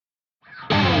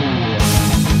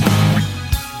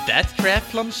That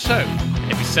Triathlon Show,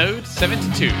 episode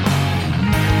 72.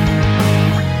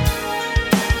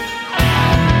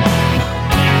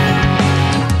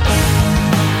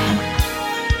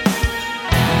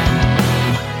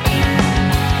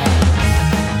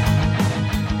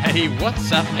 Hey,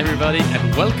 what's up everybody,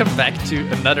 and welcome back to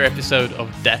another episode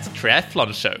of That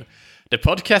Triathlon Show, the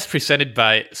podcast presented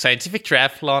by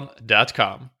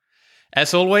scientifictriathlon.com.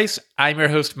 As always, I'm your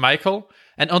host Michael,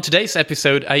 and on today's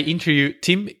episode I interview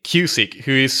Tim Cusick,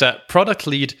 who is a product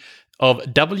lead of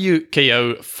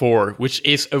WKO4, which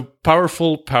is a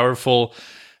powerful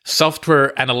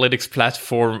software analytics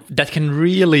platform that can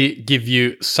really give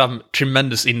you some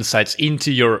tremendous insights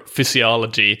into your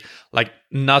physiology, like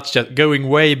not just going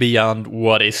way beyond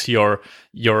what is your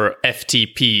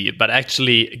FTP, but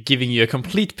actually giving you a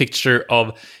complete picture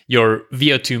of your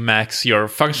VO2 max, your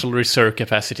functional reserve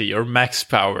capacity, your max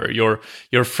power, your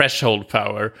threshold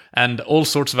power, and all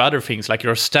sorts of other things like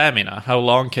your stamina. How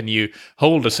long can you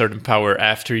hold a certain power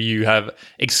after you have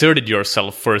exerted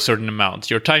yourself for a certain amount?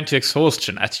 Your time to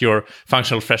exhaustion at your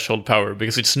functional threshold power,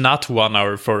 because it's not 1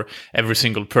 hour for every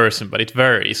single person, but it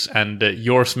varies, and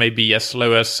yours may be as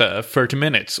low as 30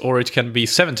 minutes, or it can be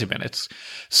 70 minutes.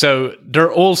 So there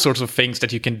are all sorts of things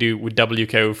that you can do with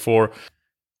WKO4,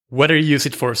 whether you use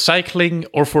it for cycling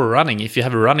or for running, if you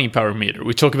have a running power meter.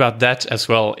 We talk about that as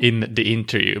well in the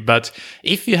interview. But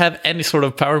if you have any sort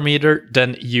of power meter,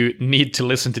 then you need to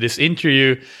listen to this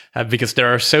interview because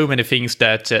there are so many things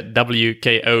that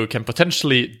WKO can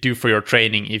potentially do for your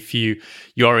training if you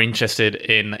are interested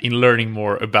in learning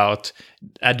more about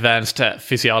advanced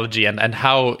physiology and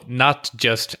how, not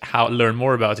just how learn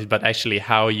more about it, but actually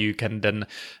how you can then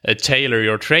tailor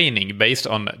your training based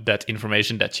on that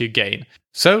information that you gain.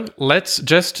 So let's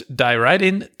just dive right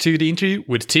into the interview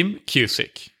with Tim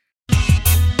Cusick.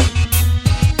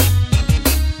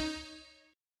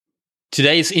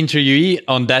 Today's interviewee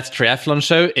on That Triathlon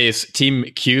Show is Tim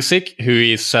Cusick, who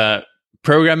is a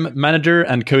program manager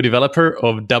and co-developer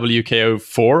of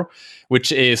WKO4,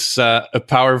 which is a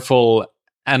powerful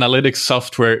analytics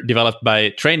software developed by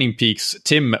Training Peaks.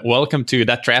 Tim, welcome to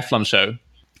That Triathlon Show.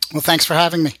 Well, thanks for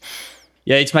having me.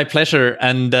 Yeah, it's my pleasure.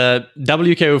 And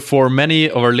WKO4, many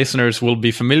of our listeners will be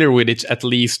familiar with it, at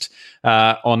least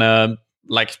on a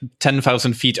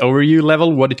 10,000 feet overview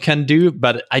level, what it can do.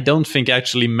 But I don't think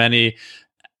actually many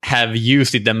have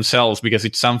used it themselves, because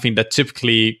it's something that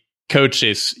typically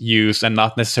coaches use and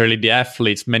not necessarily the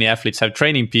athletes. Many athletes have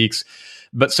Training Peaks.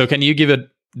 But so can you give a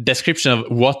description of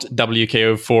what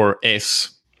WKO4 is?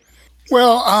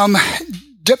 Well,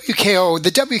 the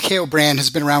WKO brand has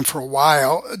been around for a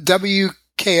while.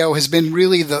 WKO has been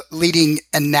really the leading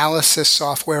analysis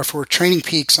software for Training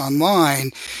Peaks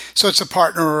online. So it's a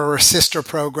partner or a sister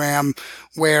program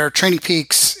where Training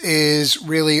Peaks is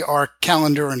really our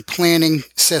calendar and planning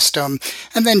system.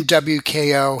 And then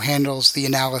WKO handles the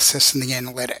analysis and the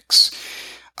analytics.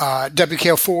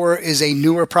 WKO4 is a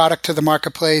newer product to the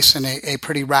marketplace and a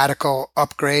pretty radical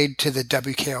upgrade to the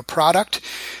WKO product.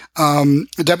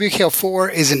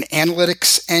 WKO4 is an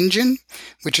analytics engine,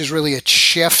 which is really a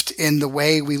shift in the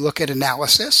way we look at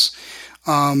analysis.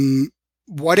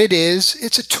 What it is,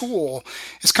 it's a tool.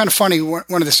 It's kind of funny. One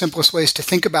of the simplest ways to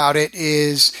think about it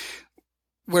is,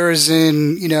 whereas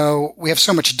we have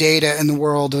so much data in the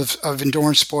world of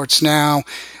endurance sports now,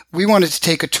 we wanted to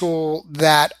take a tool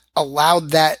that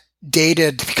allowed that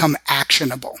data to become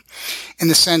actionable, in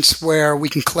the sense where we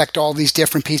can collect all these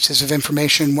different pieces of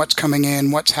information, what's coming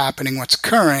in, what's happening, what's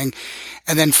occurring,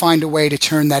 and then find a way to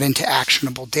turn that into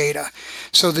actionable data.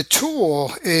 So the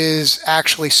tool is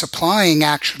actually supplying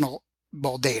actionable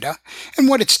data, and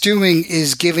what it's doing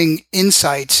is giving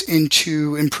insights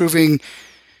into improving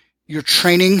your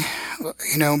training,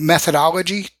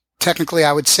 methodology. Technically,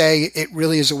 I would say it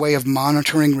really is a way of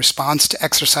monitoring response to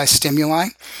exercise stimuli,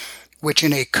 which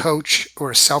in a coach or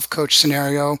a self-coach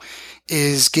scenario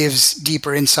gives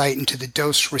deeper insight into the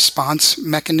dose response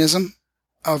mechanism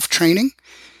of training.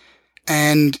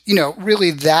 And,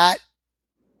 really that,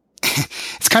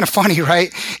 it's kind of funny,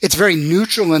 right? It's very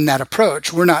neutral in that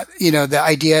approach. We're not, the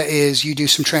idea is you do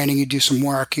some training, you do some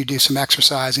work, you do some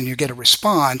exercise, and you get a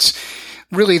response.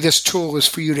 Really, this tool is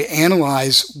for you to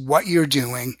analyze what you're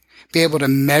doing, be able to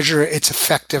measure its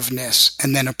effectiveness,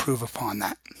 and then improve upon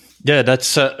that. Yeah,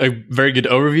 that's a very good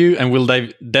overview, and we'll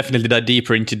definitely dive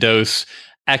deeper into those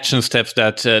action steps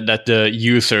that the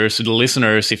users, the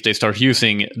listeners, if they start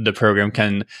using the program,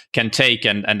 can take,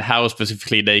 and how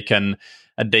specifically they can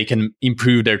they can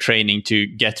improve their training to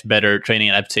get better training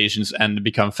adaptations and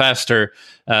become faster.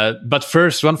 But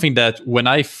first, one thing that when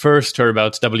I first heard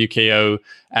about WKO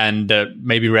and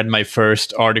maybe read my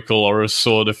first article or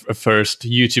saw the first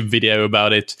YouTube video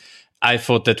about it, I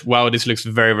thought that, wow, this looks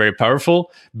very, very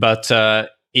powerful. But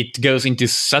it goes into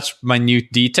such minute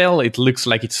detail. It looks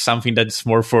like it's something that's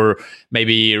more for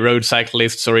maybe road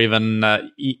cyclists or even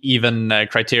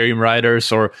criterium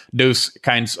riders or those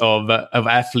kinds of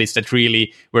athletes that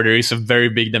really, where there is a very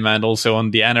big demand also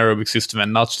on the anaerobic system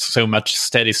and not so much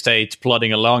steady state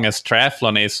plodding along as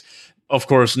triathlon is. Of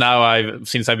course, now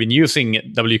since I've been using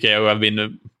WKO, I've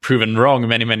been proven wrong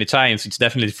many, many times. It's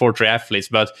definitely for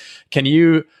triathletes. But can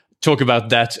you talk about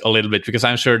that a little bit, because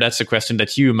I'm sure that's a question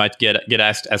that you might get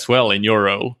asked as well in your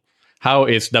role. How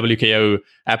is WKO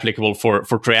applicable for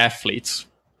triathletes?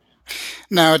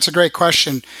 No, it's a great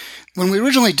question. When we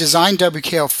originally designed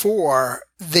WKO4,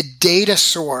 the data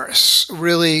source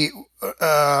really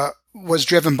was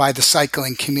driven by the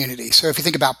cycling community. So if you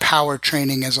think about power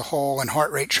training as a whole and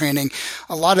heart rate training,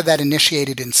 a lot of that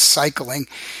initiated in cycling.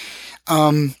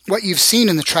 What you've seen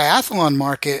in the triathlon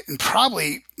market, and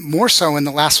probably more so in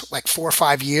the last 4 or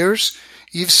 5 years,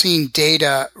 you've seen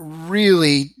data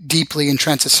really deeply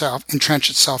entrench itself in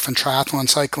triathlon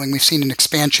cycling. We've seen an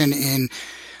expansion in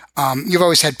you've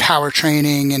always had power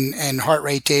training and heart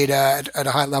rate data at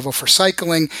a high level for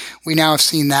cycling. We now have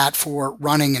seen that for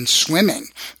running and swimming.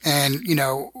 And,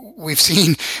 we've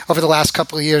seen over the last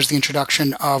couple of years the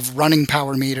introduction of running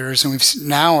power meters, and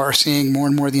now are seeing more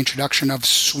and more the introduction of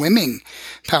swimming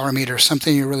power meters,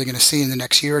 something you're really going to see in the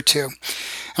next year or two.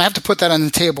 And I have to put that on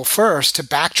the table first to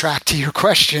backtrack to your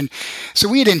question. So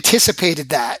we had anticipated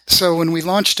that. So when we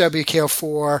launched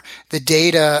WKO4, the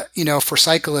data, for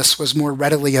cyclists was more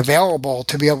readily available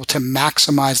to be able to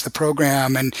maximize the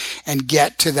program and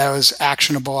get to those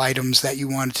actionable items that you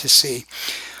wanted to see.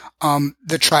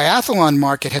 The triathlon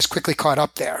market has quickly caught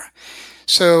up there.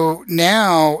 So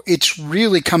now it's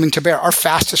really coming to bear. Our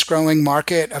fastest growing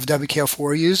market of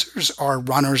WKO4 users are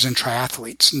runners and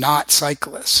triathletes, not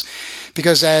cyclists.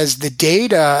 Because as the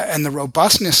data and the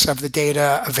robustness of the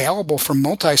data available for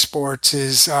multisports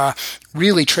is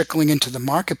really trickling into the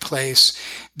marketplace,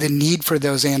 the need for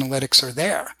those analytics are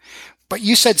there. But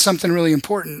you said something really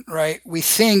important, right? We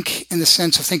think in the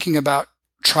sense of thinking about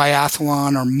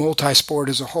triathlon or multisport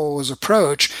as a whole as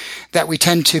approach, that we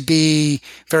tend to be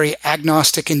very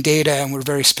agnostic in data and we're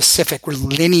very specific. We're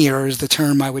linear is the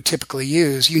term I would typically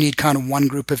use. You need kind of one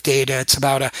group of data. It's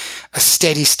about a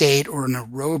steady state or an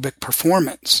aerobic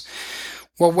performance.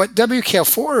 Well, what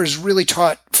WKO4 has really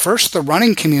taught first the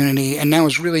running community and now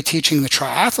is really teaching the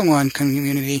triathlon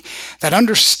community that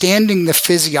understanding the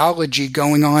physiology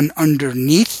going on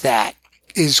underneath that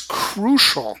is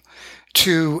crucial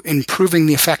to improving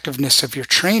the effectiveness of your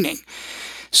training.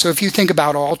 So if you think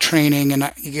about all training,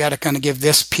 and you got to kind of give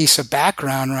this piece of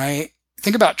background, right?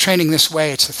 Think about training this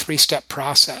way. It's a 3-step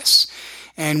process.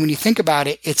 And when you think about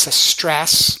it, it's a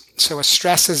stress. So a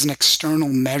stress is an external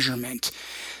measurement.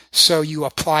 So you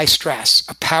apply stress,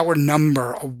 a power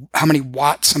number, how many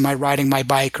watts am I riding my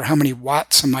bike or how many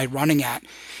watts am I running at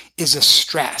is a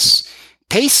stress.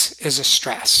 Pace is a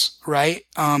stress, right?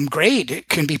 Grade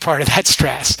can be part of that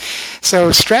stress.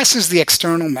 So stress is the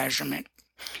external measurement.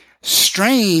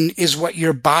 Strain is what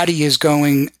your body is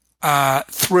going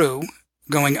through,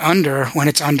 going under when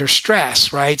it's under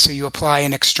stress, right? So you apply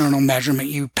an external measurement.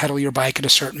 You pedal your bike at a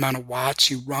certain amount of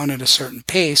watts. You run at a certain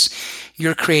pace.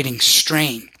 You're creating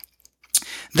strain.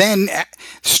 Then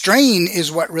strain is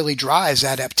what really drives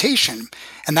adaptation.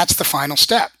 And that's the final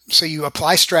step. So you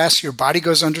apply stress, your body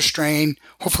goes under strain.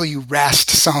 Hopefully you rest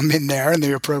some in there in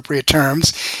the appropriate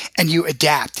terms, and you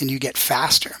adapt and you get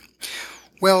faster.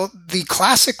 Well, the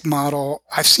classic model,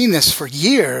 I've seen this for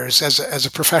years as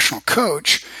a professional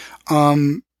coach.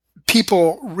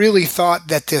 People really thought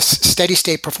that this steady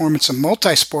state performance of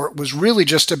multisport was really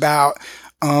just about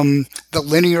the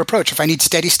linear approach. If I need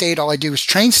steady state, all I do is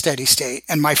train steady state.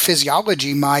 And my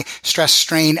physiology, my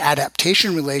stress-strain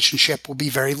adaptation relationship will be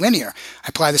very linear. I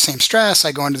apply the same stress,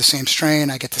 I go into the same strain,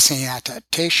 I get the same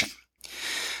adaptation.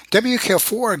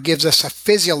 WKO4 gives us a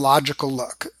physiological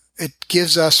look. It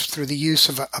gives us, through the use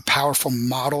of a powerful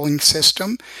modeling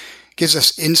system, gives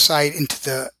us insight into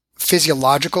the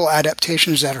physiological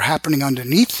adaptations that are happening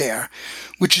underneath there,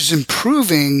 which is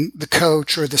improving the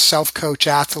coach or the self-coach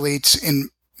athletes in,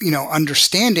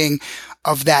 understanding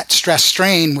of that stress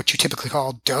strain, which you typically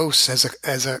call dose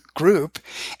as a group,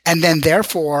 and then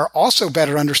therefore also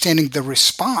better understanding the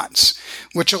response,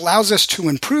 which allows us to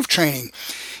improve training.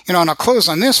 And I'll close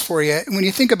on this for you. When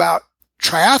you think about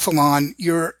triathlon,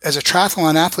 as a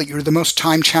triathlon athlete, you're the most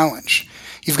time challenged.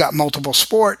 you've got multiple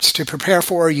sports to prepare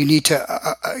for. You need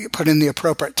to put in the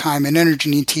appropriate time and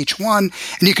energy into each one,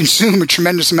 and you consume a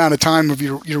tremendous amount of time of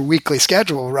your weekly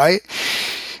schedule, right?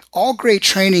 All great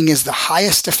training is the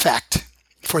highest effect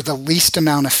for the least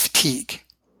amount of fatigue.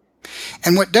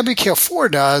 And what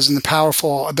WKO4 does, and the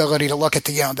powerful ability to look at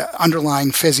the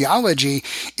underlying physiology,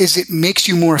 is it makes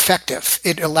you more effective.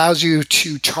 It allows you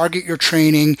to target your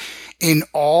training in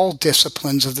all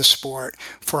disciplines of the sport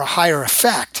for a higher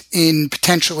effect in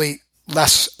potentially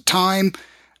less time,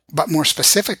 but more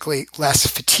specifically, less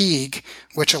fatigue,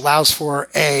 which allows for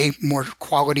A, more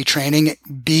quality training,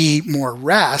 B, more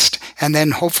rest, and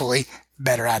then hopefully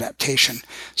better adaptation.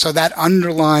 So that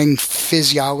underlying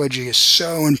physiology is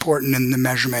so important in the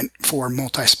measurement for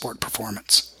multi-sport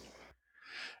performance.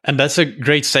 And that's a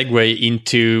great segue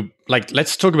into,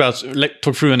 let's talk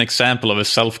through an example of a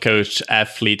self-coached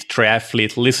athlete,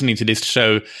 triathlete listening to this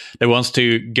show that wants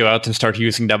to go out and start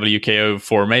using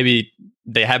WKO4. Maybe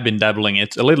they have been dabbling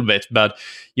it a little bit, but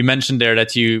you mentioned there that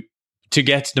to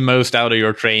get the most out of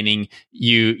your training,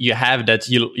 you have that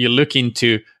you look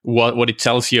into what it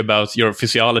tells you about your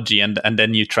physiology, and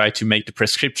then you try to make the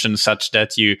prescription such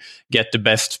that you get the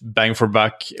best bang for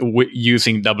buck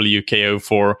using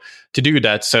WKO4 to do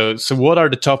that. So what are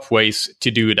the top ways to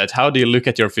do that? How do you look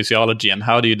at your physiology, and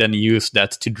how do you then use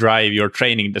that to drive your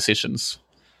training decisions?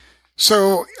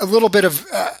 So a little bit of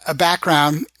a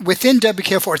background. Within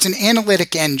WKO4, it's an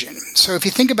analytic engine. So if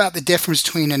you think about the difference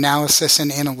between analysis and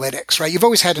analytics, right? You've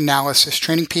always had analysis.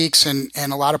 Training Peaks and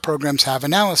a lot of programs have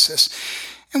analysis.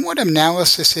 And what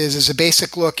analysis is a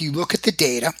basic look. You look at the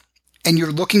data, and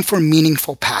you're looking for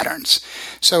meaningful patterns.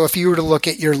 So if you were to look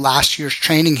at your last year's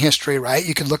training history, right,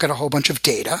 you could look at a whole bunch of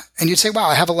data, and you'd say, wow,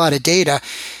 I have a lot of data.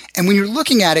 And when you're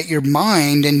looking at it, your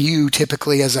mind, and you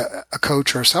typically as a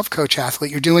coach or a self-coach athlete,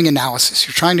 you're doing analysis.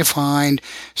 You're trying to find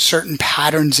certain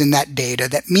patterns in that data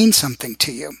that mean something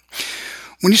to you.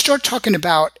 When you start talking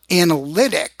about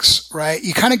analytics, right,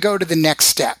 you kind of go to the next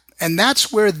step. And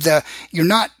that's where you're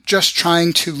not just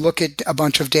trying to look at a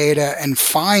bunch of data and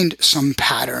find some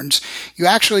patterns. You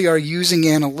actually are using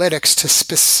analytics to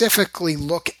specifically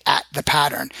look at the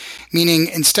pattern. Meaning,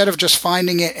 instead of just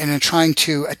finding it and trying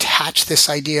to attach this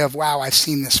idea of, wow, I've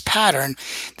seen this pattern,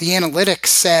 the analytics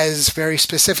says very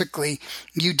specifically,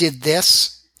 you did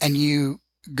this and you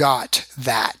got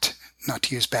that. Not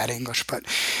to use bad English,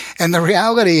 and the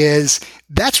reality is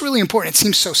that's really important. It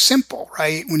seems so simple,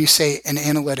 right? When you say an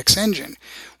analytics engine.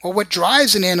 Well, what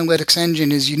drives an analytics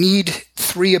engine is you need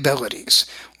three abilities.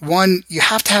 One, you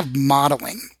have to have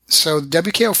modeling. So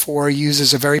WKO4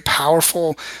 uses a very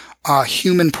powerful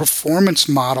human performance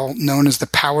model known as the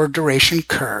power duration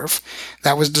curve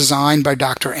that was designed by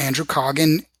Dr. Andrew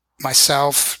Coggin,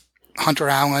 myself, Hunter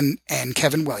Allen, and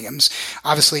Kevin Williams.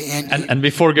 Obviously, and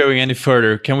before going any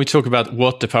further, can we talk about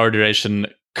what the power duration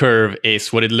curve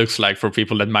is, what it looks like for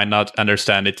people that might not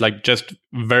understand it? Just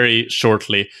very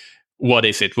shortly, what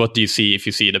is it? What do you see if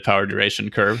you see the power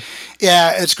duration curve?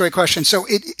 Yeah, it's a great question. So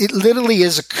it literally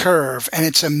is a curve, and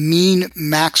it's a mean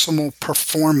maximal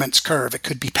performance curve. It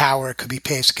could be power, it could be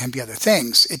pace, it can be other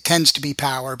things. It tends to be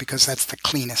power because that's the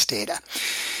cleanest data.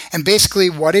 And basically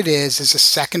what it is a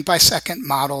second-by-second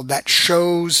model that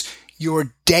shows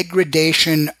your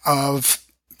degradation of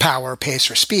power,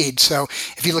 pace, or speed. So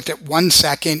if you looked at 1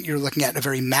 second, you're looking at a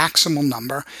very maximal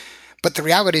number. But the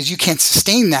reality is you can't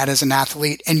sustain that as an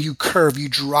athlete, and you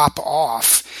drop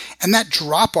off. And that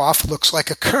drop off looks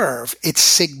like a curve. It's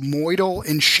sigmoidal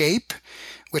in shape,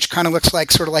 which kind of looks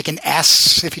like sort of like an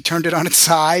S if you turned it on its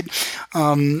side.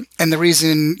 And the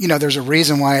reason, there's a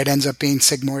reason why it ends up being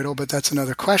sigmoidal, but that's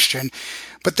another question.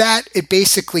 But it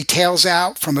basically tails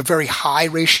out from a very high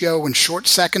ratio in short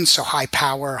seconds, so high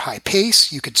power, high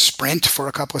pace. You could sprint for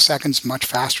a couple of seconds much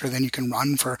faster than you can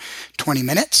run for 20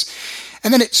 minutes.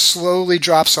 And then it slowly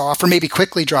drops off, or maybe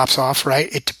quickly drops off,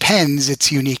 right? It depends.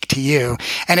 It's unique to you.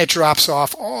 And it drops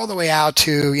off all the way out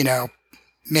to,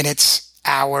 minutes,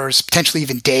 hours, potentially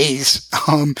even days,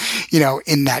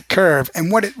 in that curve.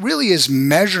 And what it really is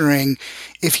measuring,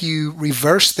 if you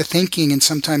reverse the thinking and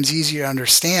sometimes easier to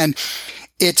understand,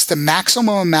 it's the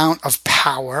maximum amount of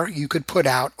power you could put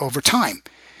out over time.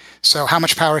 So how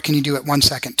much power can you do at 1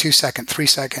 second, 2 second, 3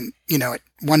 second, at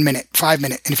 1 minute, 5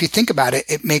 minutes? And if you think about it,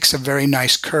 it makes a very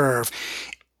nice curve.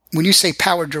 When you say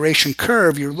power duration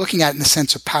curve, you're looking at it in the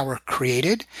sense of power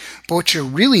created, but what you're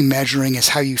really measuring is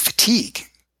how you fatigue.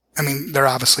 I mean, they're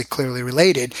obviously clearly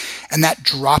related, and that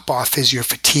drop off is your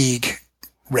fatigue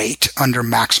rate under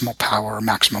maximal power or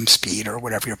maximum speed or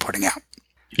whatever you're putting out.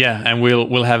 Yeah, and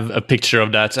we'll have a picture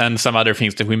of that and some other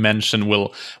things that we mentioned.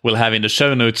 We'll have in the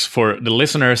show notes for the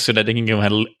listeners so that they can go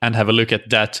ahead and have a look at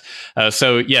that.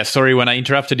 So yeah, sorry when I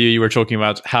interrupted you. You were talking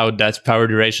about how that power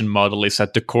duration model is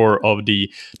at the core of the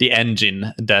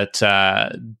engine that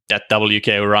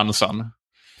WKO runs on.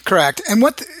 Correct. And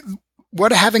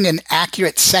what having an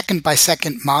accurate second by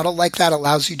second model like that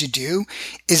allows you to do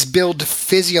is build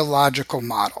physiological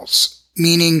models.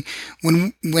 Meaning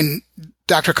when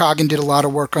Dr. Coggin did a lot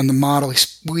of work on the model,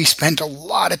 we spent a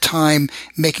lot of time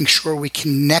making sure we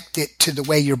connect it to the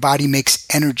way your body makes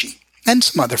energy and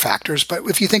some other factors. But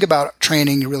if you think about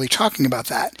training, you're really talking about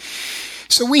that.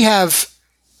 So we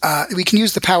can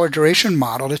use the power duration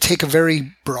model to take a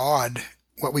very broad,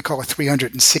 what we call a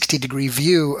 360-degree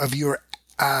view of your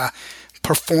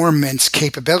performance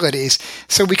capabilities.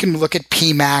 So we can look at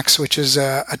Pmax, which is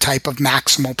a type of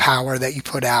maximal power that you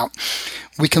put out.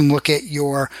 We can look at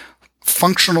your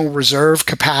functional reserve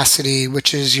capacity,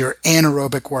 which is your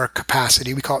anaerobic work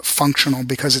capacity. We call it functional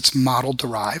because it's model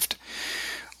derived.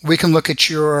 We can look at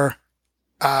your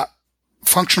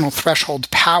functional threshold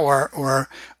power or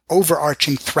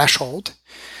overarching threshold.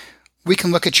 We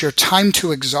can look at your time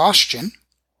to exhaustion.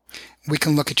 We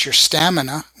can look at your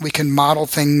stamina. We can model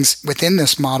things within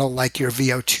this model like your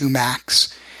VO2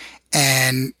 max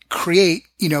and create,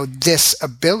 this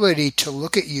ability to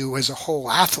look at you as a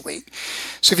whole athlete.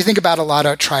 So if you think about a lot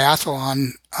of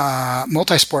triathlon,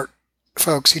 multisport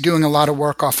folks, you're doing a lot of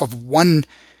work off of one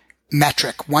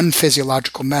metric, one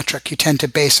physiological metric. You tend to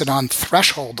base it on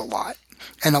threshold a lot.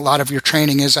 And a lot of your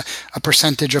training is a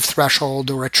percentage of threshold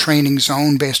or a training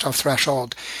zone based off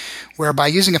threshold. Where by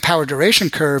using a power duration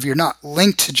curve, you're not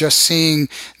linked to just seeing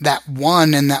that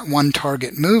one and that one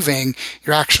target moving.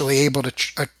 You're actually able to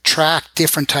track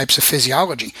different types of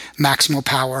physiology, maximal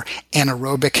power,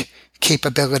 anaerobic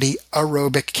capability,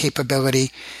 aerobic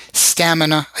capability,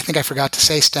 stamina. I think I forgot to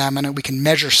say stamina. We can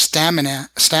measure stamina,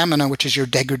 which is your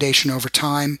degradation over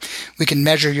time. We can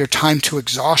measure your time to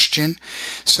exhaustion.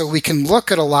 So we can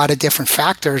look at a lot of different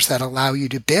factors that allow you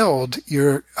to build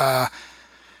your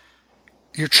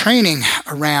training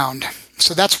around.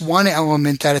 So that's one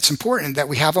element that it's important that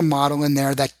we have a model in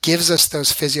there that gives us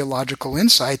those physiological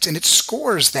insights and it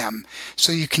scores them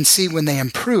so you can see when they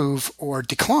improve or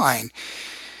decline.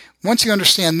 Once you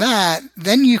understand that,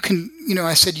 then you can,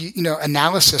 I said,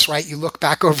 analysis, right? You look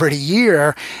back over a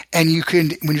year and you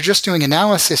can, when you're just doing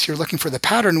analysis, you're looking for the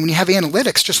pattern. When you have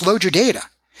analytics, just load your data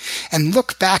and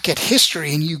look back at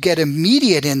history and you get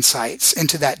immediate insights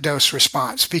into that dose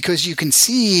response because you can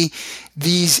see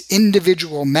these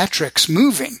individual metrics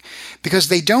moving because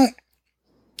they don't,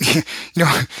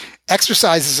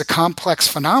 exercise is a complex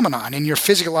phenomenon and your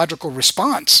physiological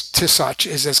response to such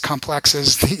is as complex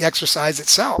as the exercise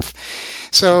itself.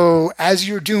 So as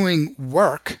you're doing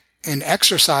work in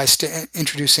exercise to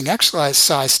introducing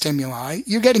exercise stimuli,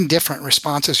 you're getting different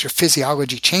responses. Your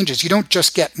physiology changes. You don't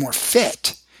just get more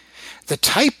fit. The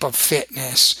type of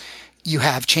fitness you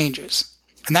have changes.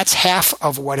 And that's half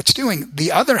of what it's doing.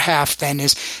 The other half then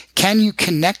is, can you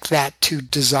connect that to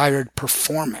desired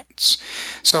performance?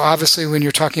 So obviously when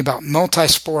you're talking about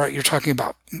multi-sport, you're talking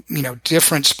about,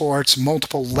 different sports,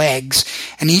 multiple legs,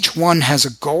 and each one has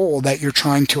a goal that you're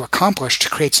trying to accomplish to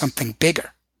create something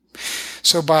bigger.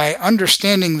 So by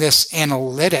understanding this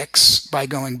analytics, by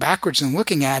going backwards and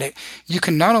looking at it, you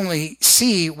can not only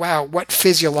see, wow, what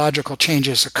physiological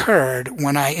changes occurred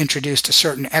when I introduced a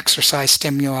certain exercise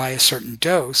stimuli, a certain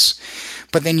dose,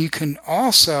 but then you can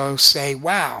also say,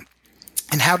 wow,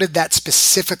 and how did that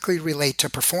specifically relate to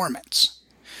performance?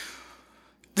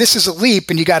 This is a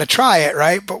leap and you got to try it,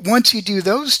 right? But once you do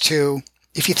those two,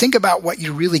 if you think about what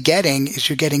you're really getting is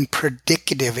you're getting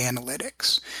predictive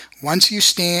analytics. Once you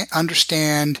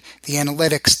understand the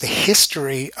analytics, the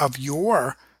history of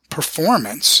your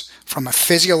performance from a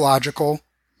physiological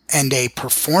and a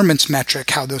performance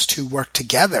metric, how those two work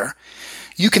together,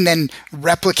 you can then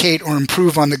replicate or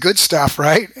improve on the good stuff,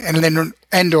 right?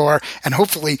 And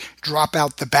hopefully drop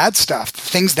out the bad stuff. The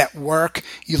things that work,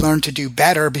 you learn to do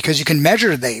better because you can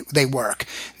measure they work.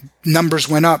 Numbers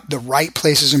went up, the right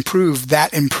places improved.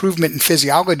 That improvement in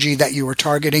physiology that you were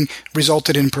targeting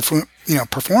resulted in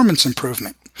performance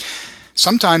improvement.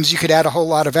 Sometimes you could add a whole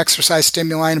lot of exercise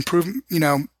stimuli and improve,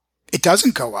 it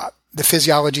doesn't go up. The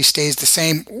physiology stays the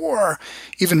same, or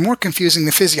even more confusing,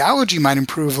 the physiology might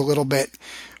improve a little bit,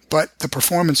 but the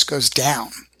performance goes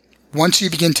down. Once you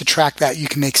begin to track that, you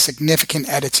can make significant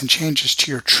edits and changes to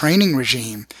your training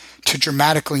regime to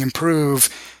dramatically improve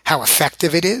how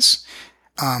effective it is,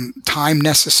 time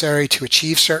necessary to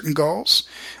achieve certain goals,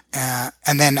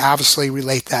 and then obviously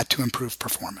relate that to improve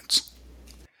performance.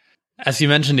 As you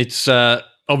mentioned, it's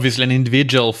obviously an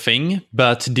individual thing,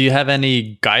 but do you have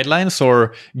any guidelines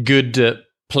or good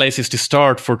places to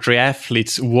start for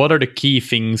triathletes? What are the key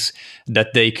things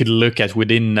that they could look at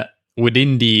within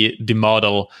the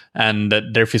model and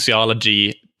their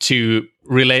physiology to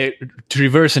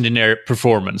reverse engineer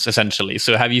performance, essentially?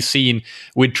 So have you seen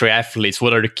with triathletes,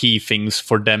 what are the key things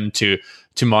for them to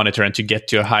monitor and to get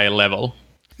to a higher level?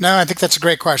 No, I think that's a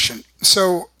great question.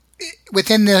 So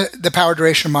within the power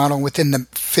duration model, within the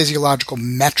physiological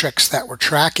metrics that we're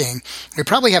tracking, we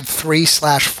probably have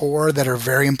 3/4 that are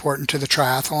very important to the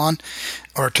triathlon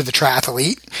or to the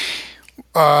triathlete.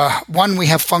 One, we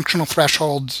have functional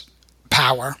threshold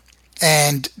power,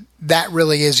 and that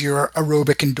really is your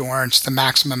aerobic endurance, the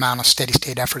maximum amount of steady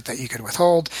state effort that you could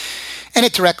withhold, and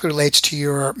it directly relates to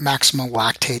your maximal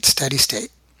lactate steady state.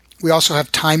 We also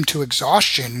have time to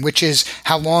exhaustion, which is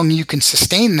how long you can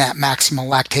sustain that maximal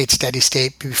lactate steady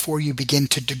state before you begin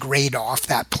to degrade off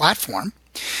that platform.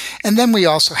 And then we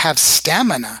also have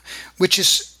stamina, which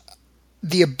is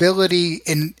the ability,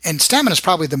 and stamina is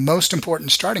probably the most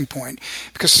important starting point,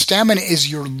 because stamina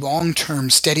is your long-term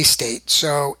steady state.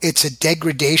 So it's a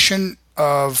degradation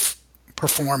of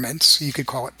performance, you could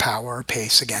call it power or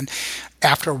pace again,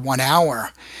 after 1 hour.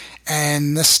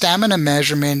 And the stamina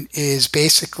measurement is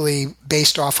basically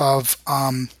based off of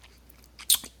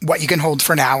what you can hold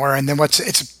for an hour, and then it's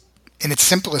in its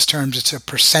simplest terms, it's a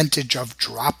percentage of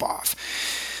drop off.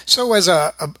 So as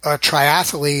a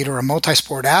triathlete or a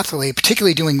multi-sport athlete,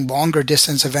 particularly doing longer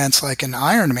distance events like an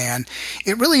Ironman,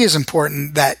 it really is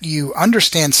important that you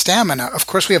understand stamina. Of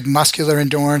course, we have muscular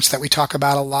endurance that we talk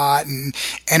about a lot, and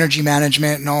energy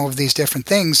management and all of these different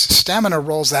things. Stamina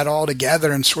rolls that all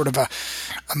together in sort of a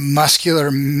muscular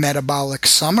metabolic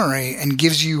summary and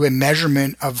gives you a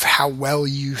measurement of how well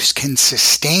you can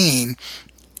sustain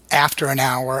after an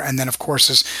hour, and then of course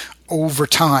is over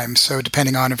time. So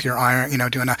depending on if you're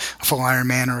doing a full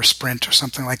Ironman or a sprint or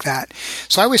something like that.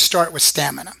 So I always start with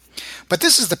stamina. But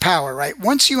this is the power, right?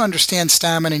 Once you understand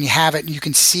stamina and you have it and you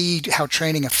can see how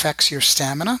training affects your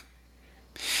stamina,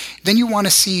 then you want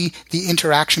to see the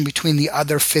interaction between the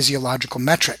other physiological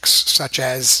metrics, such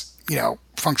as,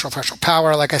 functional threshold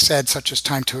power, like I said, such as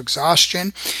time to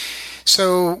exhaustion.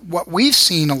 So what we've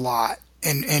seen a lot,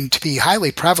 and to be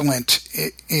highly prevalent,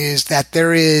 is that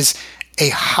there is a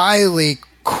highly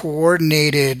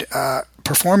coordinated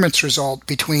performance result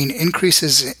between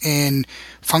increases in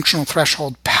functional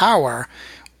threshold power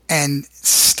and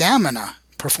stamina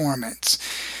performance.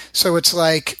 So it's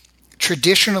like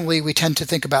traditionally we tend to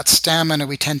think about stamina,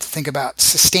 we tend to think about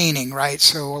sustaining, right?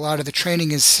 So a lot of the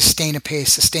training is sustain a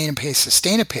pace, sustain a pace,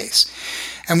 sustain a pace.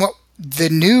 And what the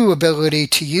new ability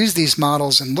to use these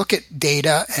models and look at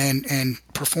data and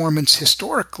performance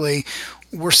historically,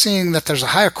 we're seeing that there's a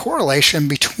higher correlation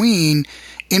between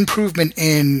improvement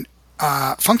in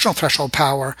functional threshold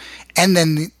power and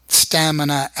then the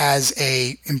stamina as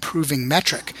a improving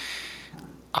metric.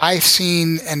 I've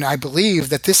seen and I believe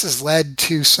that this has led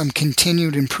to some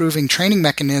continued improving training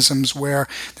mechanisms where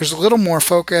there's a little more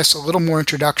focus, a little more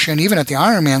introduction, even at the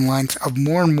Ironman length, of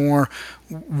more and more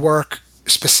work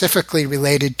specifically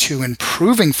related to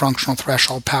improving functional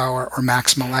threshold power or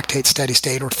maximal lactate steady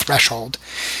state or threshold.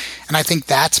 And I think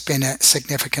that's been a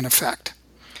significant effect.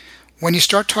 When you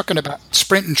start talking about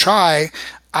sprint and tri,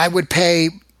 I would pay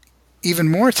even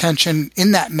more attention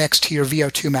in that mix to your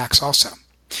VO2 max also.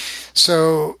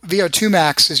 So VO2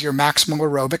 max is your maximal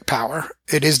aerobic power.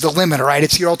 It is the limiter, right?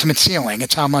 It's your ultimate ceiling.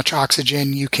 It's how much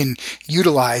oxygen you can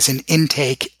utilize in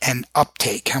intake and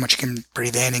uptake, how much you can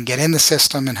breathe in and get in the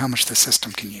system and how much the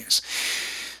system can use.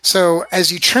 So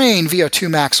as you train, VO2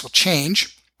 max will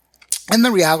change. And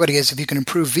the reality is if you can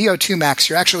improve VO2 max,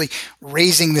 you're actually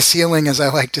raising the ceiling, as I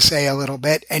like to say a little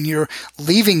bit, and you're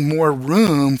leaving more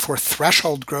room for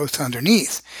threshold growth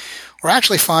underneath. We're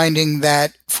actually finding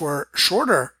that for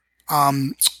shorter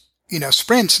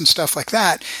sprints and stuff like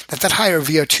that higher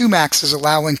VO2 max is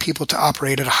allowing people to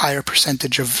operate at a higher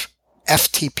percentage of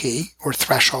FTP or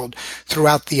threshold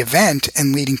throughout the event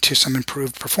and leading to some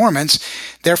improved performance.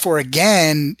 Therefore,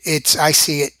 again, I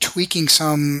see it tweaking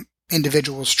some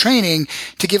individuals' training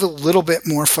to give a little bit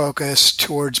more focus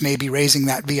towards maybe raising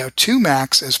that VO2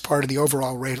 max as part of the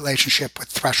overall relationship with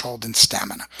threshold and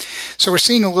stamina. So we're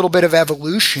seeing a little bit of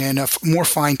evolution of more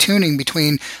fine-tuning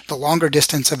between the longer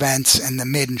distance events and the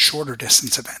mid and shorter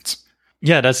distance events.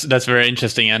 Yeah, that's very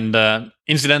interesting. And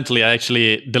incidentally,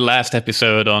 actually, the last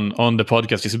episode on the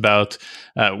podcast is about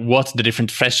what the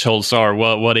different thresholds are.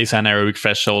 What is anaerobic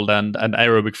threshold and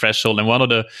aerobic threshold? And one of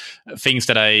the things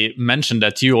that I mentioned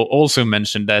that you also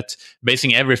mentioned, that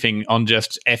basing everything on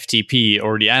just FTP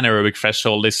or the anaerobic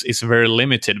threshold is very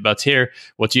limited. But here,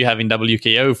 what you have in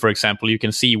WKO, for example, you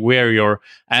can see where your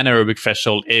anaerobic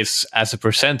threshold is as a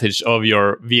percentage of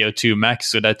your VO2 max.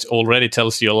 So that already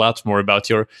tells you a lot more about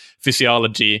your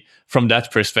physiology from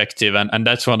that perspective. And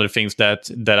that's one of the things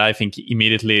that I think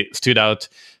immediately stood out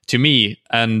to me.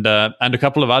 And a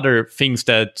couple of other things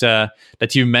that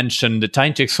you mentioned, the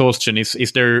time to exhaustion,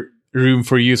 is there room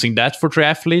for using that for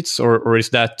triathletes, or is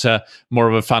that more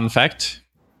of a fun fact?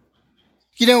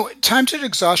 Time to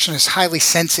exhaustion is highly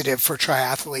sensitive for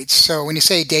triathletes. So when you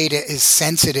say data is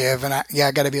sensitive, and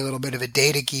I got to be a little bit of a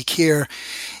data geek here,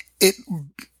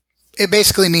 it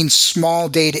basically means small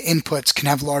data inputs can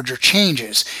have larger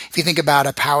changes. If you think about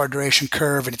a power duration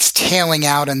curve and it's tailing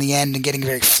out in the end and getting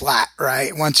very flat,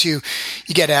 right? Once you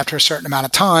get after a certain amount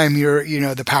of time,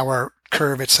 the power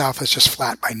curve itself is just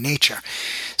flat by nature.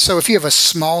 So if you have a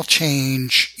small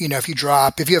change, if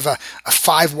you have a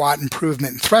 5 watt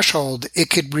improvement in threshold, it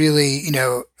could really,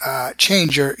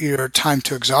 change your time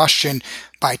to exhaustion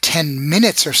by 10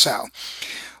 minutes or so.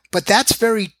 But that's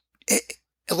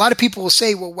a lot of people will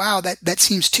say, well, wow, that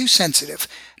seems too sensitive.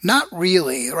 Not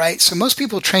really, right? So most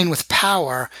people train with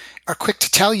power are quick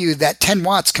to tell you that 10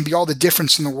 watts can be all the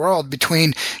difference in the world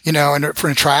between, and for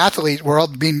a triathlete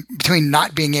world, between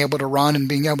not being able to run and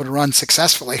being able to run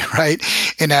successfully, right?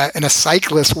 In a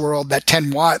cyclist world, that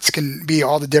 10 watts can be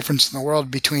all the difference in the world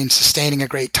between sustaining a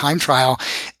great time trial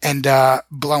and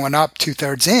blowing up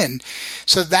 2/3 in.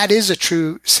 So that is a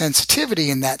true sensitivity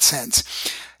in that sense.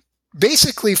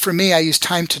 Basically, for me, I use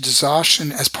time to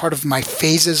exhaustion as part of my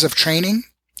phases of training.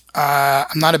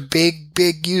 I'm not a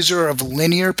big user of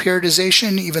linear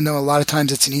periodization, even though a lot of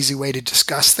times it's an easy way to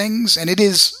discuss things. And it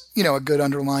is, a good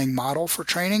underlying model for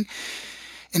training.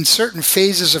 In certain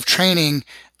phases of training,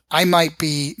 I might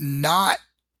be not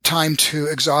time to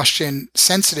exhaustion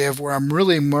sensitive, where I'm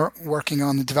really working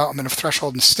on the development of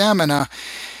threshold and stamina.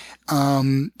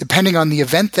 Depending on the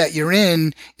event that you're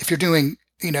in, if you're doing,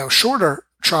 shorter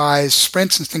tries,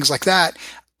 sprints, and things like that,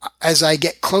 as I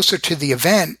get closer to the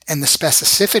event and the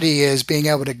specificity is being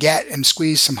able to get and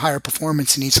squeeze some higher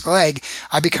performance in each leg,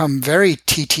 I become very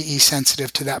TTE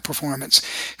sensitive to that performance.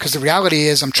 Because the reality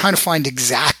is I'm trying to find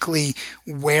exactly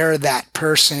where that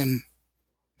person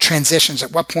transitions.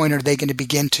 At what point are they going to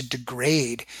begin to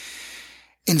degrade?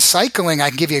 In cycling, I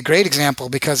can give you a great example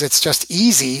because it's just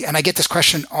easy. And I get this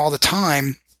question all the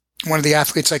time. One of the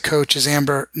athletes I coach is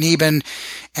Amber Neben.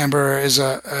 Amber is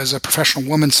a professional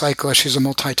woman cyclist. She's a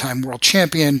multi-time world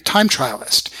champion time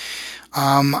trialist.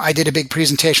 I did a big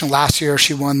presentation last year.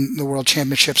 She won the world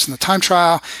championships in the time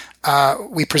trial.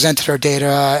 We presented our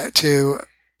data to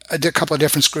a couple of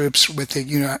different groups with the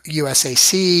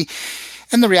USAC.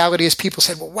 And the reality is people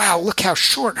said, well, wow, look how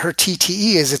short her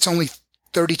TTE is. It's only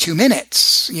 32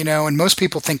 minutes, and most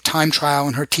people think time trial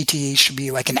and her TTE should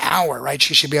be like an hour, right?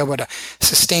 She should be able to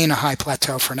sustain a high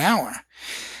plateau for an hour.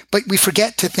 But we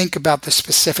forget to think about the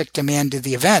specific demand of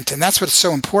the event. And that's what's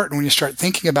so important when you start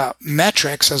thinking about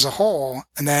metrics as a whole.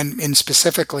 And then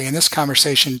specifically in this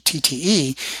conversation,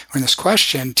 TTE, or in this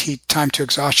question, time to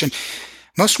exhaustion.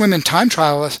 Most women time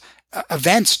trial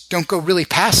events don't go really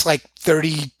past like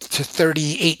 30 to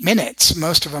 38 minutes.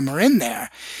 Most of them are in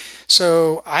there.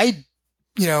 So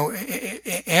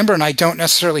Amber and I don't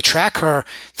necessarily track her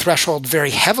threshold very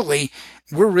heavily.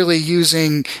 We're really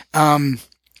using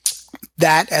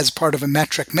that as part of a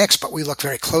metric mix, but we look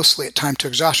very closely at time to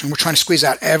exhaustion. We're trying to squeeze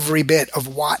out every bit of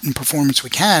watt and performance we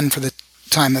can for the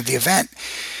time of the event.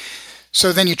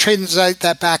 So then you translate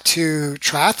that back to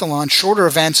triathlon. Shorter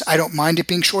events, I don't mind it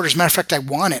being shorter. As a matter of fact, I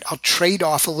want it. I'll trade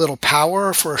off a little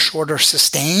power for a shorter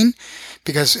sustain,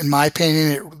 because in my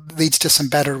opinion, it leads to some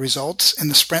better results in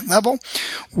the sprint level.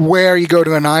 Where you go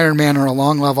to an Ironman or a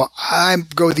long level, I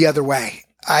go the other way.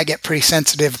 I get pretty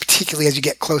sensitive, particularly as you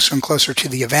get closer and closer to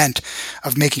the event,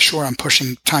 of making sure I'm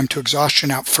pushing time to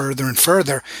exhaustion out further and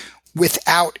further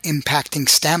without impacting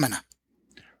stamina.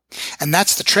 And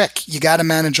that's the trick. You got to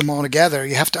manage them all together.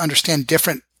 You have to understand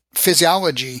different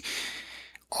physiology.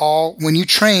 When you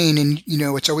train, and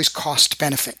it's always cost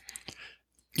benefit.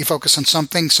 You focus on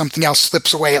something else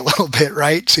slips away a little bit,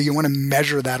 right? So you want to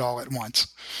measure that all at once.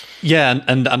 Yeah,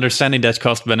 and understanding that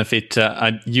cost benefit,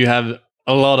 you have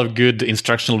a lot of good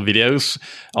instructional videos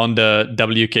on the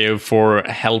WKO4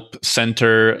 Help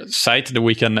Center site that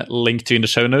we can link to in the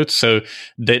show notes. So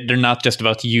they're not just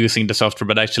about using the software,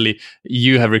 but actually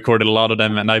you have recorded a lot of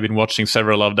them, and I've been watching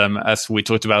several of them, as we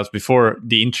talked about before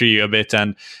the interview a bit,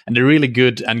 and they're really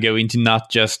good and go into not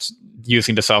just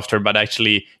using the software, but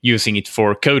actually using it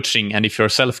for coaching. And if you're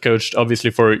self-coached,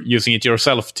 obviously for using it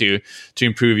yourself to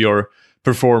improve your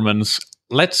performance.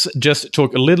 Let's just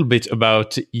talk a little bit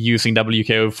about using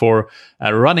WKO for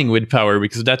running with power,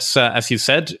 because that's, as you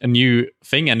said, a new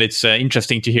thing. And it's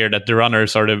interesting to hear that the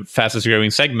runners are the fastest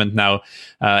growing segment now,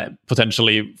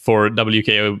 potentially for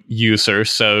WKO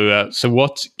users. So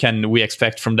what can we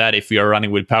expect from that if we are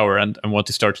running with power and want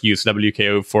to start to use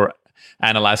WKO for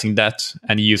analyzing that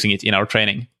and using it in our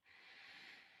training?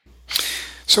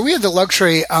 So we had the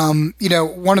luxury,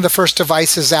 one of the first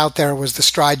devices out there was the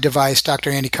Stride device. Dr.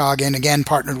 Andy Coggan, again,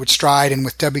 partnered with Stride and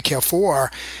with WKO4.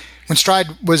 When Stride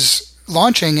was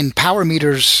launching and power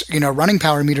meters, running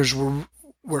power meters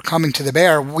were coming to the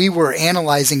bear, we were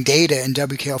analyzing data in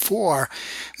WKO4.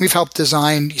 We've helped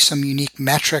design some unique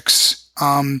metrics.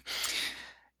 So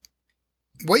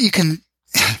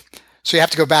you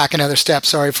have to go back another step.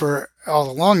 Sorry for all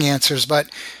the long answers, but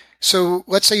so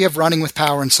let's say you have running with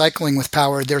power and cycling with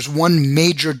power. There's one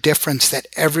major difference that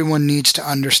everyone needs to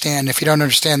understand. If you don't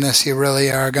understand this, you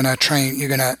really are going to you're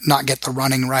going to not get the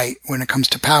running right when it comes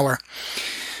to power.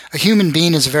 A human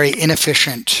being is a very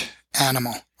inefficient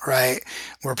animal, right?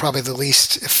 We're probably the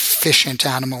least efficient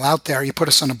animal out there. You put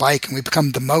us on a bike and we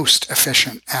become the most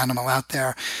efficient animal out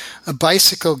there. A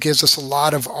bicycle gives us a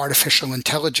lot of artificial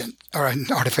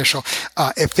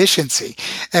efficiency.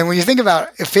 And when you think about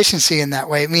efficiency in that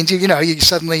way, it means, you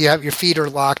suddenly you have your feet are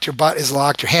locked, your butt is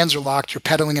locked, your hands are locked, you're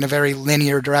pedaling in a very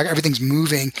linear direction, everything's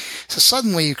moving. So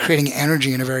suddenly you're creating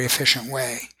energy in a very efficient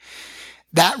way.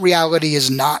 That reality is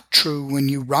not true when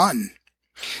you run.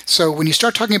 So when you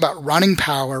start talking about running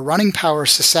power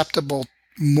is susceptible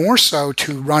more so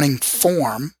to running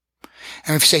form.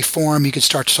 And if you say form, you could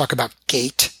start to talk about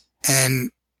gait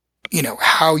and,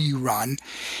 how you run.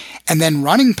 And then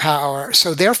running power.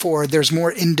 So therefore, there's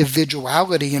more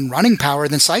individuality in running power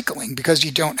than cycling because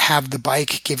you don't have the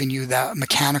bike giving you the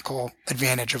mechanical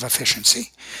advantage of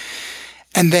efficiency.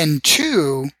 And then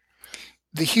two,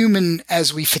 the human,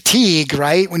 as we fatigue,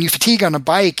 right? When you fatigue on a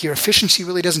bike, your efficiency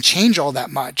really doesn't change all that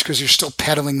much because you're still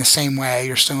pedaling the same way.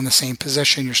 You're still in the same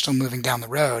position. You're still moving down the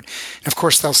road. And of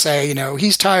course, they'll say,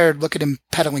 he's tired. Look at him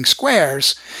pedaling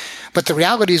squares. But the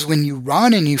reality is when you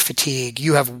run and you fatigue,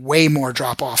 you have way more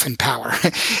drop off in power.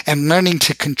 And learning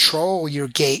to control your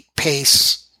gait,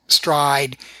 pace,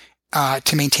 stride,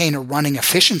 to maintain a running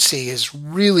efficiency is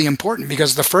really important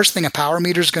because the first thing a power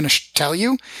meter is going to tell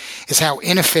you is how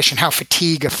inefficient, how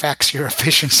fatigue affects your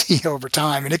efficiency over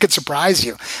time. And it could surprise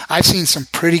you. I've seen some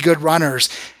pretty good runners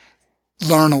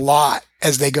learn a lot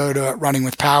as they go to running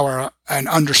with power and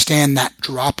understand that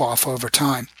drop off over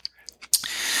time.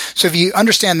 So if you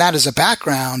understand that as a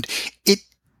background,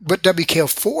 what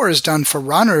WKO4 has done for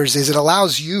runners is it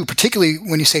allows you, particularly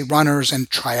when you say runners and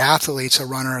triathletes, a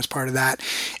runner as part of that,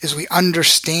 is we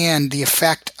understand the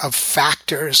effect of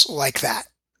factors like that,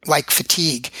 like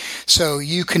fatigue. So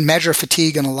you can measure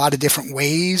fatigue in a lot of different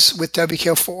ways with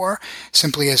WKO4,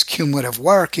 simply as cumulative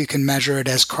work. You can measure it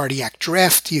as cardiac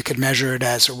drift. You could measure it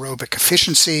as aerobic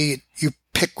efficiency. You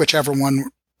pick whichever one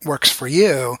works for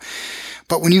you.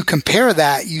 But when you compare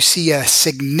that, you see a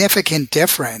significant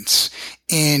difference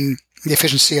in the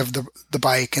efficiency of the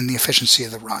bike and the efficiency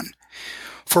of the run.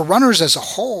 For runners as a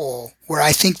whole, where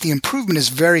I think the improvement is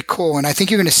very cool, and I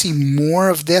think you're going to see more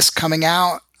of this coming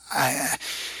out.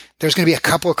 There's going to be a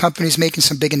couple of companies making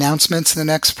some big announcements in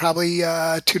the next probably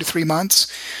 2 to 3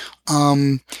 months.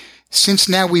 Since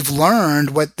now we've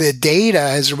learned what the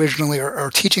data is originally or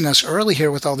teaching us early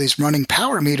here with all these running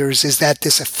power meters is that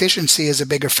this efficiency is a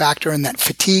bigger factor and that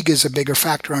fatigue is a bigger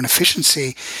factor on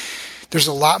efficiency. There's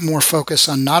a lot more focus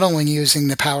on not only using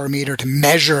the power meter to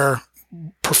measure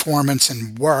performance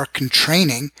and work and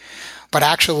training, but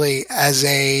actually as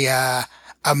a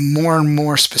more and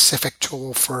more specific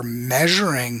tool for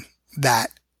measuring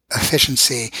that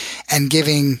efficiency and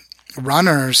giving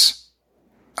runners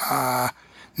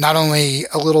not only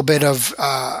a little bit of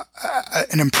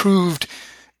an improved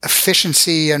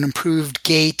efficiency, an improved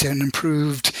gait, an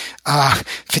improved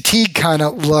fatigue kind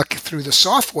of look through the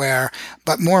software,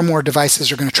 but more and more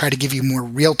devices are going to try to give you more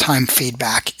real-time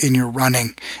feedback in your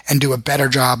running and do a better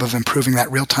job of improving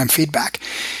that real-time feedback.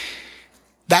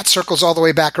 That circles all the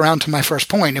way back around to my first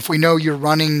point. If we know your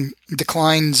running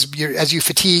declines, as you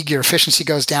fatigue, your efficiency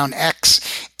goes down X.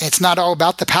 It's not all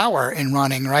about the power in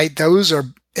running, right? Those are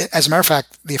as a matter of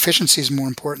fact, the efficiency is more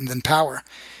important than power.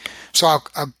 So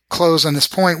I'll close on this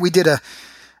point. We did a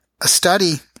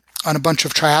study on a bunch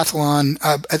of triathlon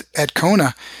at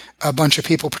Kona, a bunch of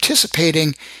people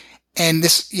participating. And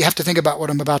this, you have to think about what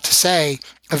I'm about to say.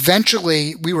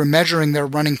 Eventually, we were measuring their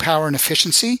running power and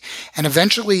efficiency, and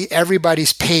eventually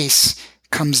everybody's pace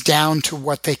comes down to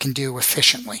what they can do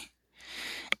efficiently.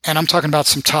 And I'm talking about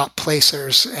some top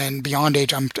placers and beyond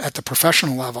age. I'm at the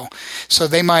professional level. So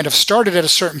they might have started at a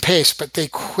certain pace, but they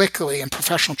quickly, and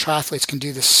professional triathletes can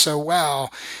do this so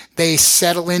well, they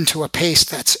settle into a pace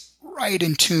that's right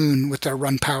in tune with their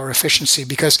run power efficiency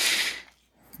because,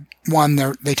 one,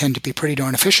 they tend to be pretty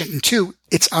darn efficient, and two,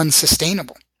 it's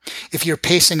unsustainable. If you're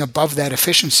pacing above that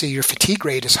efficiency, your fatigue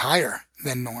rate is higher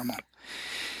than normal.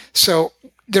 So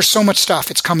there's so much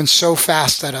stuff. It's coming so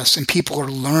fast at us, and people are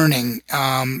learning.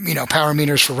 Power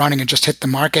meters for running have just hit the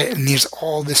market, and there's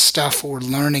all this stuff we're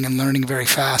learning very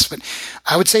fast. But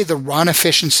I would say the run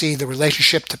efficiency, the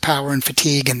relationship to power and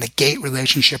fatigue, and the gait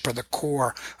relationship are the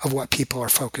core of what people are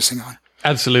focusing on.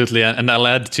 Absolutely, and I'll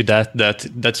add to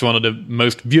that's one of the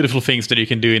most beautiful things that you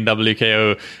can do in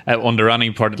WKO on the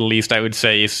running part, at least I would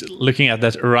say, is looking at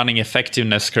that running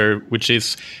effectiveness curve, which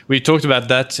is, we talked about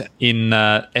that in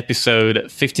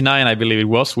episode 59, I believe it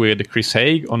was, with Chris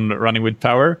Haig on running with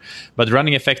power, but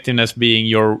running effectiveness being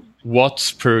your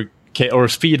watts per or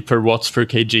speed per watts per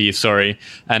kg, sorry,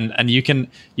 and you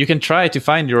can try to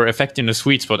find your effectiveness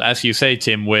sweet spot, as you say,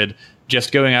 Tim, with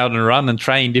just going out and run and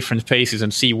trying different paces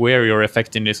and see where your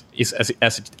effectiveness is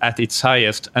at its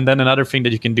highest. And then another thing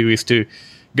that you can do is to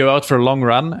go out for a long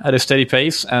run at a steady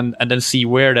pace and then see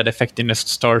where that effectiveness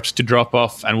starts to drop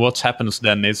off. And what happens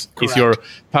then is your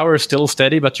power still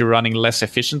steady, but you're running less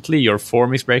efficiently, your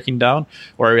form is breaking down,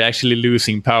 or are you actually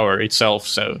losing power itself?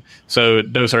 So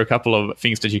those are a couple of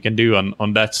things that you can do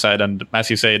on that side. And as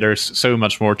you say, there's so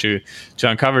much more to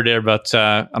uncover there, but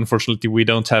unfortunately we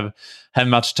don't have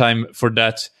much time for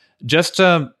that. Just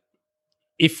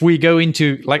if we go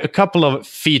into like a couple of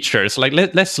features, like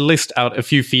let's list out a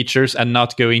few features and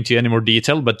not go into any more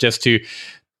detail, but just to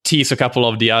tease a couple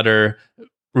of the other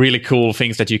really cool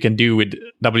things that you can do with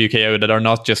WKO that are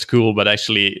not just cool but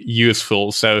actually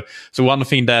useful. So one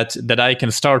thing that I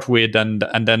can start with, and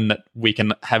then we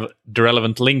can have the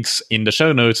relevant links in the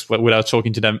show notes without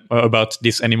talking to them about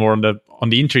this anymore on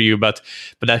the interview, but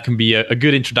that can be a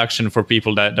good introduction for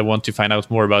people that want to find out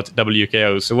more about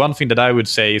WKO. So one thing that I would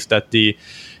say is that the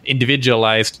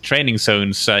individualized training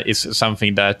zones is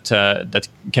something that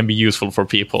can be useful for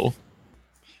people.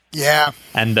 Yeah.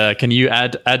 And can you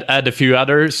add a few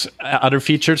other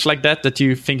features like that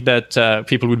you think that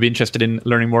people would be interested in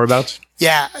learning more about?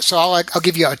 Yeah. So I'll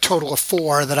give you a total of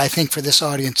 4 that I think for this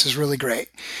audience is really great.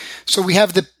 So we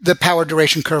have the power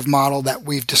duration curve model that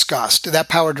we've discussed. That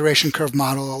power duration curve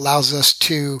model allows us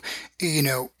to,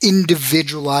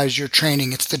 individualize your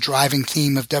training. It's the driving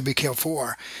theme of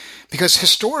WKO4. Because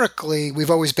historically, we've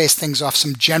always based things off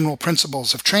some general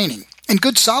principles of training, and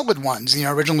good solid ones. The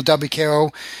original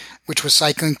WKO, which was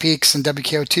Cycling Peaks, and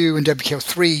WKO2 and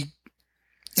WKO3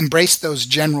 embraced those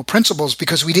general principles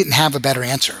because we didn't have a better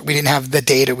answer. We didn't have the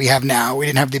data we have now. We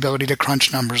didn't have the ability to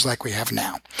crunch numbers like we have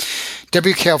now.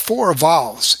 WKO4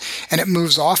 evolves, and it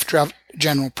moves off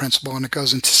general principle, and it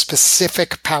goes into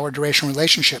specific power duration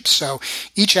relationships. So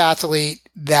each athlete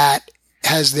that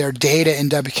has their data in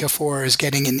WKO4 is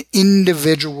getting an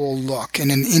individual look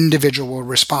and an individual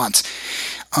response.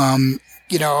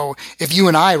 If you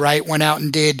and I, went out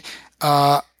and did,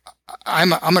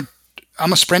 I'm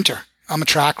a sprinter. I'm a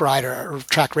track rider or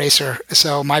track racer.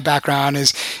 So my background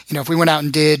is, if we went out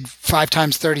and did 5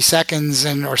 times 30 seconds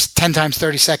or 10 times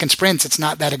 30 second sprints, it's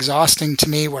not that exhausting to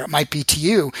me where it might be to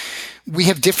you. We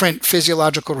have different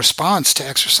physiological response to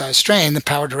exercise strain. The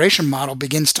power duration model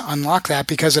begins to unlock that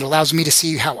because it allows me to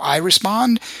see how I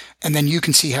respond, and then you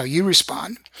can see how you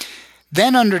respond.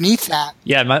 Then underneath that,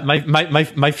 yeah, my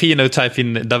phenotype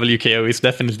in WKO is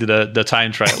definitely the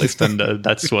time trialist, and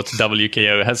that's what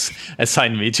WKO has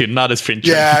assigned me to, not a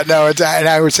sprinter. Yeah, no, and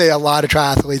I would say a lot of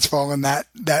triathletes fall in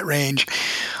that range.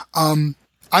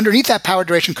 Underneath that power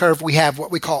duration curve, we have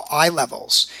what we call eye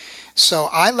levels. So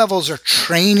eye levels are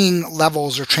training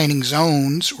levels or training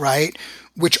zones, right,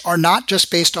 which are not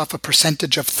just based off a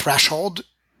percentage of threshold.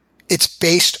 It's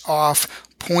based off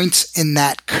points in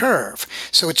that curve.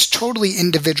 So it's totally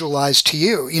individualized to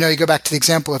you. You go back to the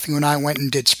example, if you and I went and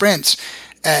did sprints,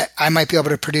 I might be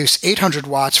able to produce 800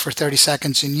 watts for 30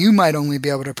 seconds, and you might only be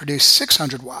able to produce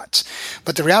 600 watts.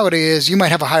 But the reality is you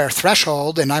might have a higher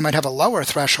threshold, and I might have a lower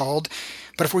threshold.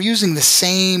 But if we're using the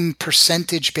same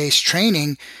percentage-based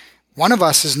training, one of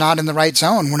us is not in the right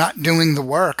zone. We're not doing the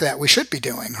work that we should be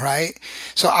doing, right?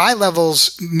 So eye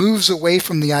levels moves away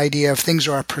from the idea of things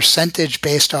are a percentage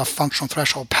based off functional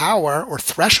threshold power or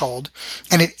threshold,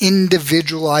 and it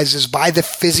individualizes by the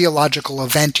physiological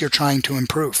event you're trying to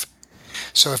improve.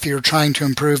 So if you're trying to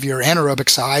improve your anaerobic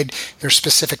side, there's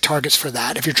specific targets for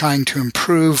that. If you're trying to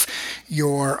improve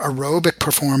your aerobic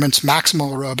performance,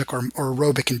 maximal aerobic or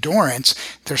aerobic endurance,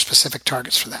 there's specific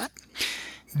targets for that.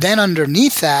 Then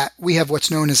underneath that, we have what's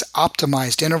known as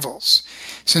optimized intervals.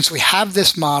 Since we have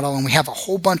this model and we have a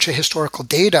whole bunch of historical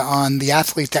data on the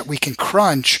athlete that we can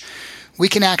crunch, we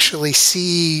can actually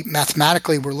see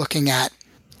mathematically we're looking at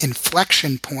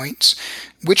inflection points,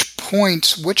 which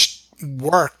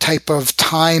work type of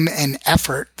time and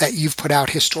effort that you've put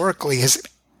out historically has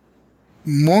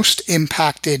most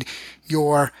impacted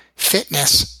your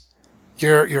fitness,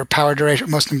 your power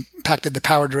duration, most impacted the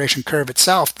power duration curve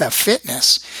itself, that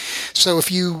fitness. So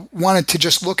if you wanted to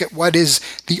just look at what is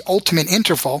the ultimate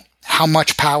interval, how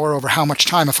much power over how much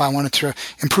time, if I wanted to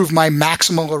improve my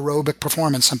maximal aerobic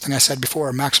performance, something I said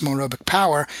before, maximal aerobic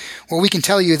power, well, we can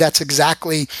tell you that's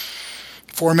exactly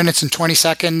 4 minutes and 20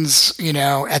 seconds,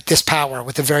 at this power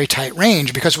with a very tight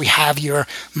range, because we have your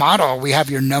model, we have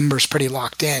your numbers pretty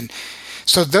locked in.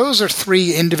 So those are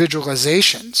 3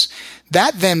 individualizations.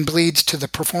 That then bleeds to the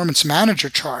performance manager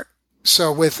chart.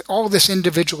 So with all this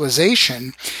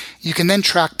individualization, you can then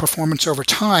track performance over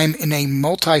time in a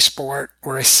multi-sport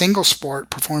or a single sport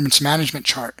performance management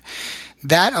chart.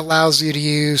 That allows you to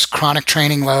use chronic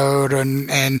training load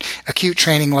and acute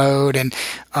training load and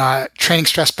training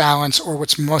stress balance, or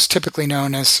what's most typically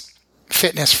known as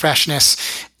fitness, freshness,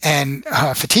 and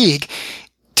fatigue,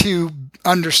 to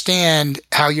understand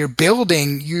how you're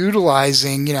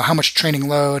utilizing, how much training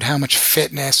load, how much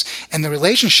fitness, and the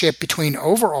relationship between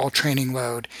overall training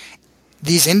load,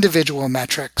 these individual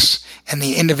metrics, and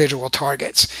the individual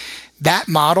targets. That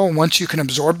model, once you can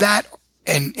absorb that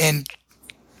and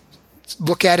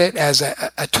look at it as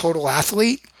a total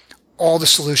athlete, all the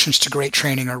solutions to great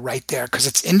training are right there, because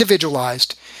it's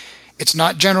individualized. It's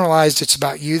not generalized. It's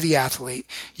about you, the athlete.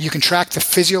 You can track the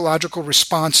physiological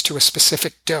response to a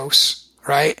specific dose,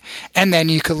 right? And then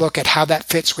you could look at how that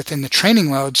fits within the training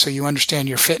load, so you understand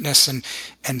your fitness and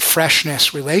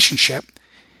freshness relationship.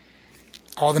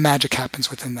 All the magic happens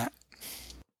within that.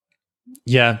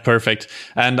 Yeah, perfect.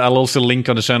 And I'll also link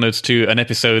on the show notes to an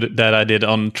episode that I did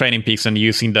on Training Peaks and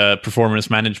using the performance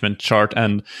management chart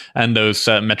and those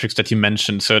metrics that you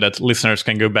mentioned, so that listeners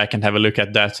can go back and have a look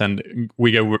at that. And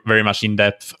we go very much in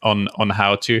depth on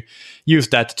how to use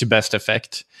that to best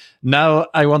effect. Now,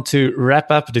 I want to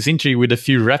wrap up this interview with a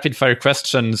few rapid fire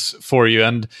questions for you.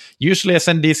 And usually I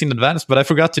send these in advance, but I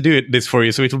forgot to do this for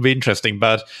you, so it will be interesting.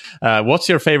 But what's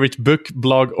your favorite book,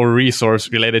 blog, or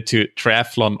resource related to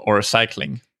triathlon or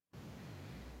cycling?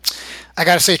 I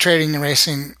got to say Training and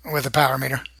Racing with a Power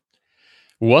Meter.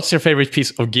 What's your favorite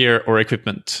piece of gear or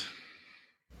equipment?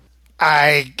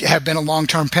 I have been a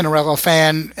long-term Pinarello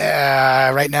fan.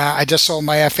 Right now, I just sold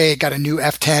my F8, got a new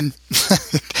F10.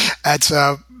 That's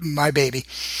my baby.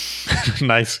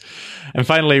 Nice. And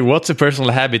finally, what's a personal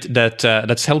habit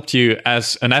that's helped you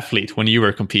as an athlete when you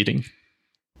were competing?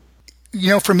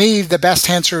 For me, the best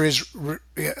answer is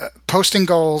posting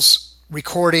goals,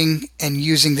 recording, and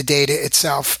using the data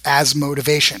itself as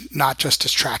motivation, not just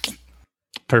as tracking.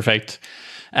 Perfect.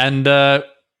 And where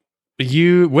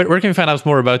can we find out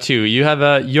more about you? You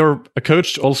have you're a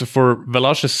coach also for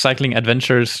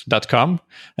VelociousCyclingAdventures.com.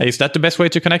 Is that the best way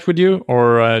to connect with you,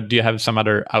 or do you have some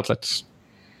other outlets?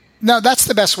 No, that's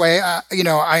the best way. I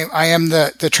am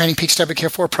the Training Peaks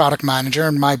WK4 product manager,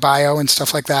 and my bio and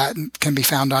stuff like that can be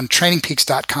found on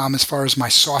TrainingPeaks.com as far as my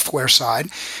software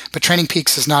side. But Training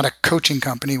Peaks is not a coaching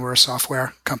company. We're a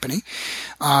software company.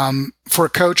 For a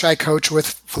coach, I coach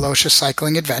with Velocious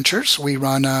Cycling Adventures. We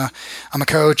run, I'm a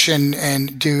coach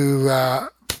and do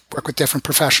work with different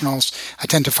professionals. I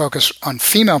tend to focus on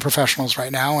female professionals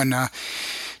right now, and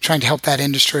trying to help that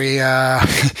industry. They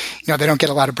don't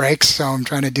get a lot of breaks, so I'm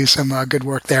trying to do some good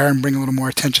work there and bring a little more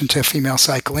attention to female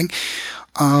cycling.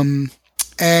 That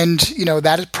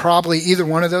is probably either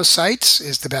one of those sites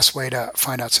is the best way to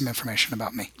find out some information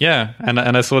about me. Yeah, and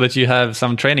I saw that you have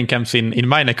some training camps in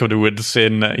my neck of the woods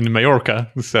in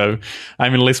Mallorca. So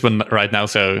I'm in Lisbon right now,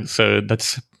 so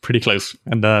that's pretty close,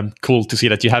 and cool to see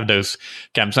that you have those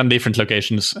camps and different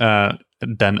locations than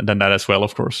that as well,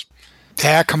 of course.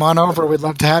 Yeah, come on over. We'd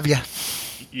love to have you.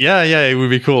 Yeah, it would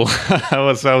be cool. I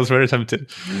was very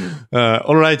tempted.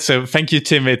 All right, so thank you,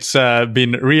 Tim. It's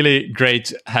been really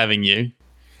great having you.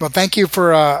 Well, thank you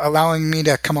for allowing me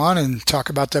to come on and talk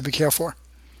about WKO4.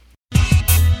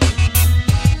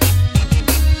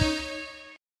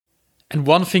 And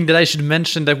one thing that I should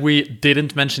mention that we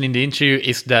didn't mention in the interview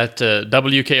is that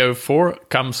WKO4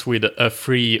 comes with a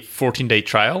free 14-day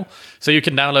trial. So you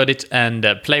can download it and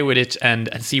play with it and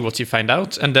see what you find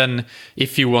out. And then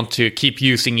if you want to keep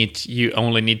using it, you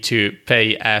only need to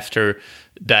pay after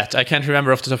that. I can't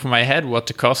remember off the top of my head what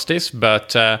the cost is,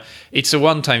 but it's a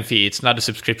one-time fee. It's not a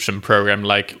subscription program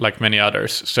like many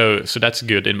others. So that's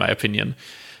good in my opinion.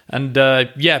 And as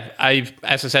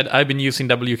I said, I've been using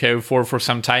WKO4 for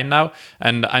some time now,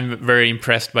 and I'm very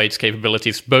impressed by its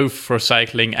capabilities, both for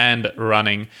cycling and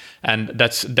running. And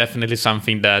that's definitely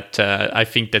something that I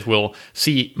think that we'll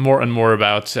see more and more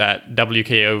about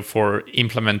WKO for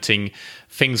implementing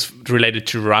things related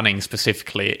to running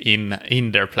specifically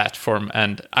in their platform.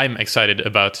 And I'm excited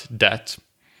about that.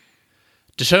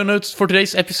 The show notes for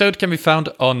today's episode can be found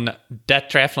on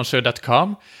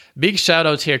thattriathlonshow.com. Big shout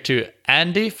out here to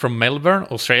Andy from Melbourne,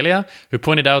 Australia, who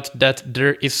pointed out that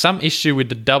there is some issue with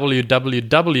the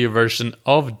www version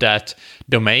of that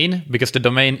domain, because the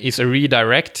domain is a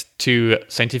redirect to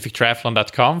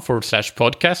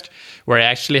scientifictriathlon.com/podcast, where I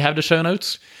actually have the show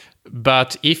notes.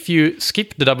 But if you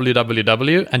skip the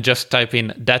www and just type in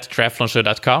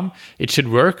thattriathlonshow.com, it should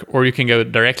work, or you can go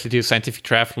directly to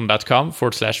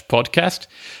scientifictriathlon.com/podcast.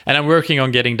 And I'm working on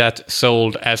getting that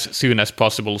sold as soon as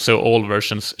possible, so all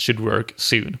versions should work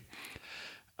soon.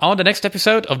 On the next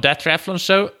episode of That Triathlon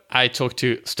Show, I talk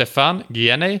to Stefan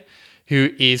Guyenet, who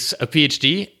is a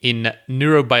PhD in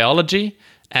neurobiology,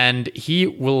 and he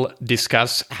will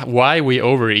discuss why we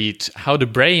overeat, how the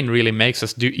brain really makes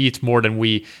us eat more than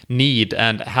we need,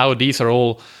 and how these are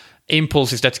all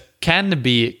impulses that can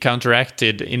be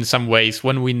counteracted in some ways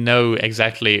when we know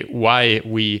exactly why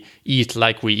we eat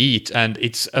like we eat. And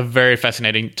it's a very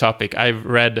fascinating topic. I've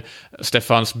read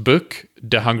Stefan's book,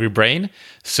 The Hungry Brain,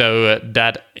 so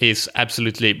that is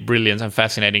absolutely brilliant and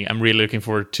fascinating. I'm really looking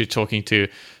forward to talking to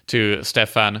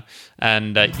Stefan.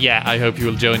 And I hope you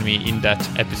will join me in that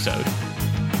episode.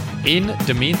 In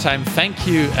the meantime, thank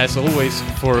you as always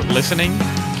for listening.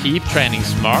 Keep training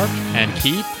smart and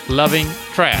keep loving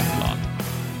triathlon.